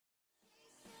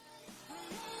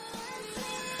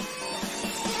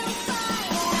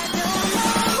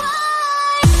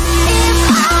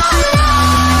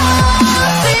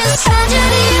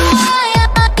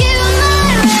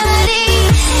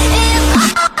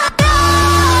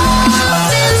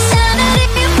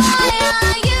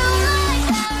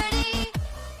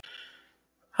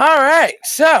right,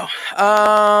 so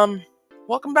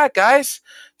welcome back, guys,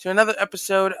 to another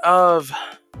episode of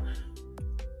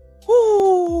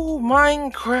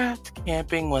Minecraft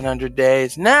Camping 100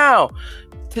 Days. Now,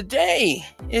 today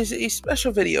is a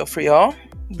special video for y'all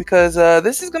because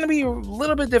this is going to be a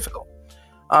little bit difficult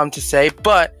to say,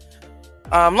 but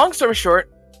long story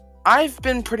short, I've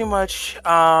been pretty much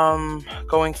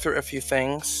going through a few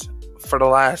things for the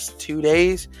last 2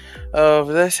 days of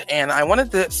this, and I wanted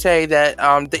to say that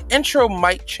the intro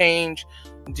might change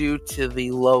due to the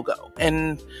logo.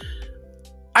 And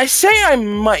I say I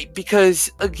might because,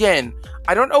 again,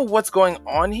 I don't know what's going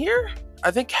on here.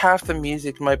 I think half the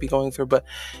music might be going through, but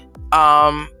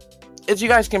as you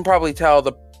guys can probably tell,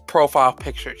 the profile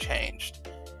picture changed.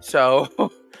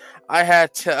 So I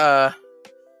had to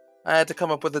come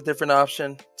up with a different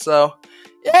option. So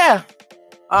yeah,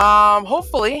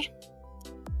 hopefully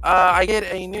I get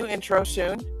a new intro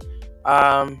soon.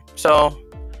 So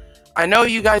I know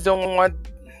you guys don't want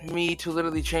me to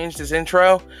literally change this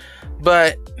intro,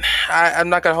 but I'm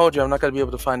not gonna hold you. I'm not gonna be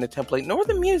able to find the template nor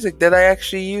the music that I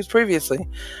actually used previously.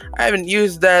 I haven't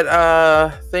used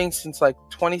that thing since like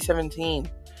 2017.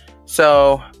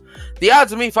 So the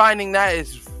odds of me finding that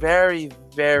is very,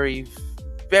 very,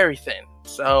 very thin.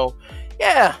 So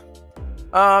yeah.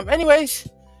 Anyways,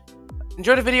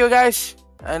 enjoy the video, guys,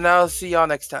 and I'll see y'all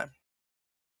next time.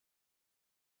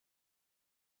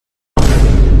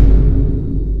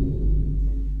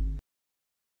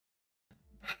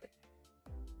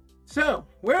 So,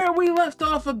 where we left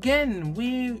off again,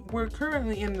 we were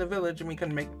currently in the village and we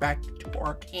couldn't make it back to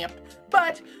our camp,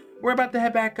 but we're about to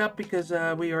head back up because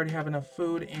we already have enough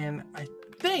food, and I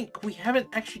think we haven't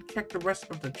actually checked the rest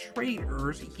of the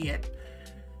traders yet.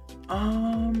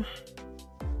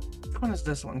 Which one is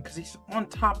this one? Because he's on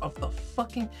top of the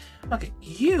fucking... Okay,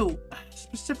 you,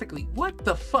 specifically, what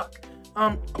the fuck?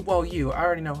 Well, you, I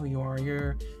already know who you are.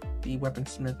 You're the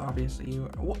weaponsmith, obviously.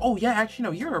 Oh, yeah, actually,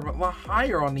 no, you're a lot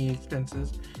higher on the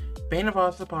expenses. Bane of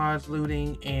Arthropods,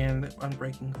 looting, and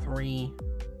Unbreaking 3.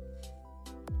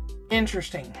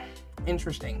 Interesting.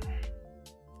 Interesting.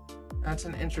 That's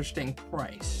an interesting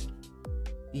price.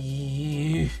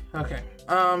 Yeah. Okay.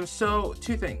 So,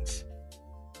 two things.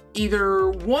 Either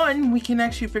one, we can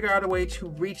actually figure out a way to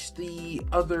reach the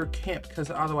other camp, because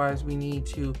otherwise we need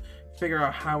to figure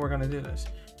out how we're going to do this.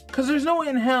 Because there's no way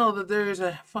in hell that there's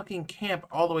a fucking camp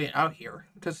all the way out here.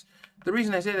 Because the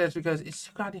reason I say that is because it's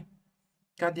so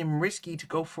goddamn risky to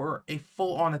go for a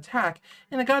full-on attack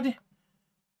in a goddamn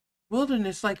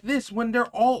wilderness like this when they're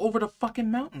all over the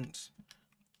fucking mountains.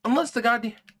 Unless they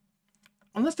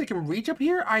can reach up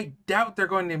here, I doubt they're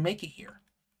going to make it here.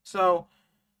 So,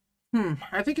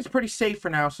 I think it's pretty safe for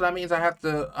now. So that means I have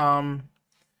to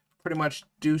pretty much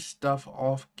do stuff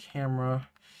off camera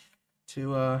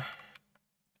to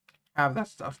have that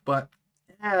stuff, but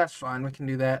yeah, that's fine. We can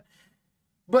do that.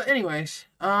 But anyways,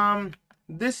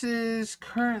 this is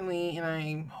currently, and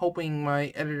I'm hoping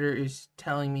my editor is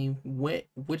telling me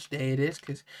which day it is,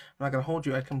 because I'm not gonna hold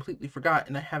you. I completely forgot,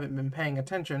 and I haven't been paying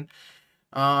attention.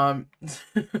 But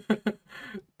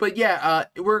yeah,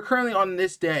 we're currently on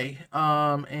this day,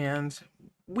 and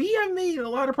we have made a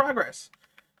lot of progress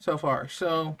so far.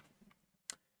 So,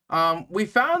 we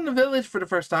found the village for the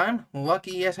first time,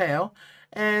 lucky as hell,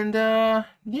 and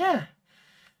yeah,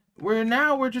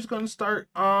 we're just gonna start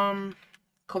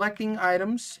collecting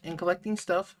items and collecting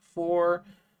stuff for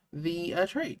the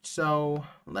trade. So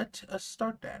let us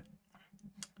start that.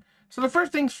 So the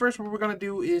first things first, what we're going to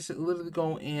do is literally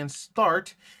go and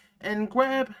start and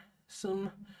grab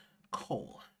some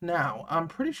coal. Now, I'm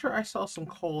pretty sure I saw some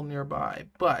coal nearby,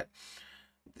 but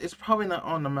it's probably not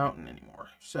on the mountain anymore.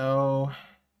 So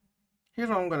here's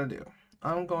what I'm going to do.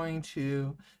 I'm going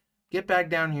to get back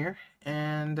down here,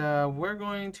 and we're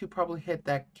going to probably hit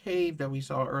that cave that we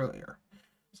saw earlier.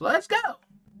 So let's go!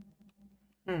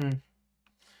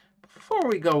 Before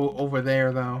we go over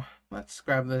there, though, let's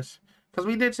grab this. Because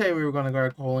we did say we were going to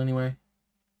grab coal anyway.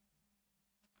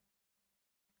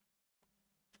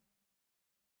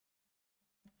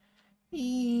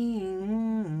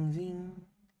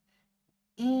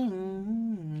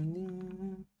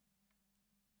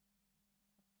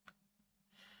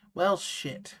 Well,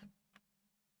 shit.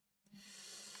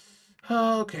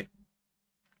 Okay.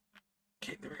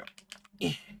 Okay, there we go.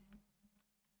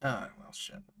 Well,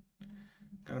 shit.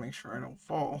 Gotta make sure I don't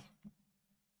fall.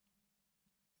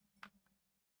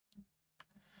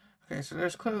 Okay, so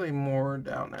there's clearly more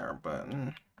down there, but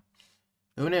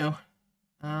who knew?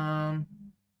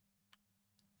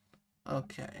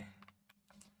 Okay.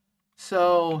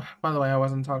 So, by the way, I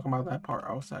wasn't talking about that part.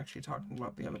 I was actually talking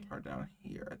about the other part down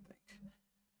here, I think.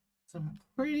 So I'm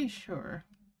pretty sure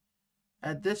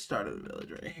at this start of the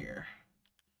village right here.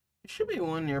 There should be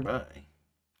one nearby.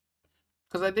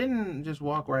 Because I didn't just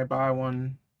walk right by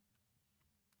one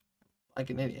like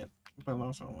an idiot. But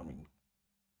also, let me...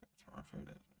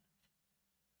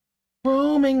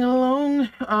 roaming along.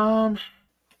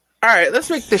 Alright, let's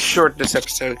make this short this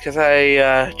episode, because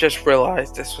I just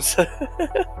realized this was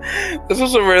this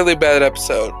was a really bad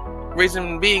episode.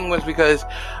 Reason being was because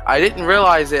I didn't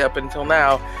realize it up until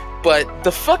now, but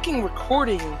the fucking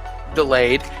recording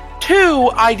delayed. 2,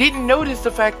 I didn't notice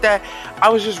the fact that I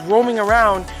was just roaming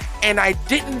around and I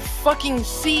didn't fucking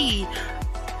see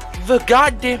the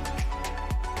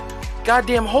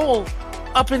goddamn hole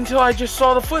up until I just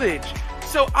saw the footage.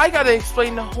 So I gotta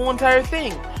explain the whole entire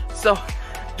thing. So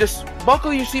just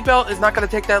buckle your seatbelt, it's not gonna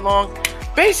take that long.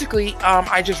 Basically,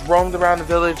 I just roamed around the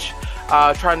village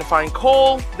trying to find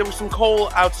coal. There was some coal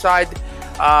outside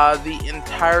the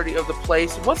entirety of the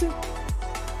place. It wasn't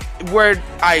where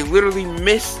I literally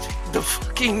missed the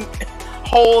fucking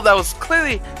hole that was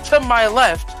clearly to my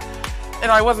left,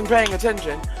 and I wasn't paying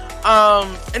attention.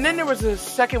 And then there was a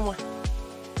second one.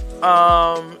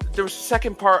 There was a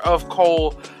second part of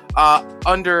coal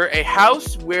under a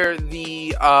house where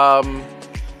the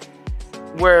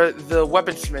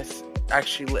weaponsmith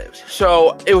actually lived.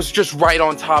 So it was just right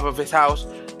on top of his house,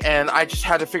 and I just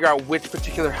had to figure out which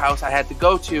particular house I had to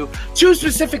go to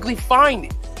specifically find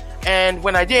it. And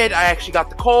when I did, I actually got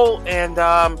the coal, and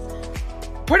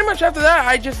pretty much after that,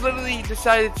 I just literally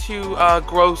decided to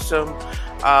grow some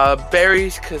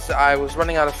berries, because I was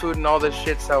running out of food and all this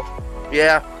shit. So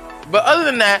yeah, but other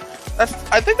than that,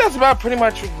 I think that's about pretty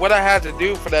much what I had to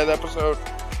do for that episode,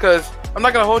 because I'm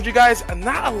not gonna hold you guys,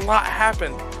 not a lot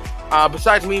happened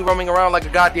besides me roaming around like a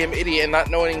goddamn idiot and not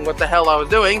knowing what the hell I was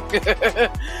doing.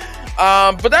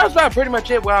 But that was about pretty much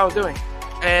it, what I was doing.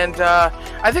 And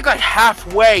I think like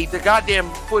halfway, the goddamn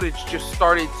footage just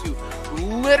started to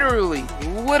literally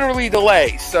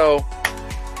delay. So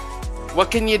what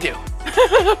can you do?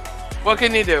 What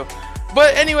can you do?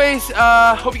 But anyways,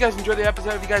 hope you guys enjoyed the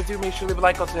episode. If you guys do, make sure to leave a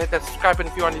like. Also hit that subscribe button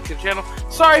if you are new to the channel.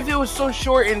 Sorry if it was so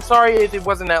short, and sorry if it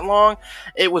wasn't that long.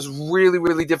 It was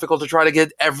really difficult to try to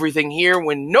get everything here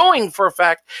when knowing for a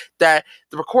fact that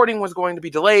the recording was going to be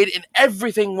delayed and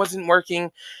everything wasn't working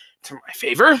to my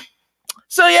favor.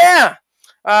 So yeah.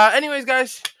 Anyways,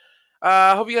 guys,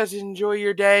 hope you guys enjoy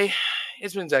your day.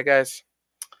 It's been Zach, guys.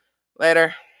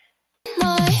 Later.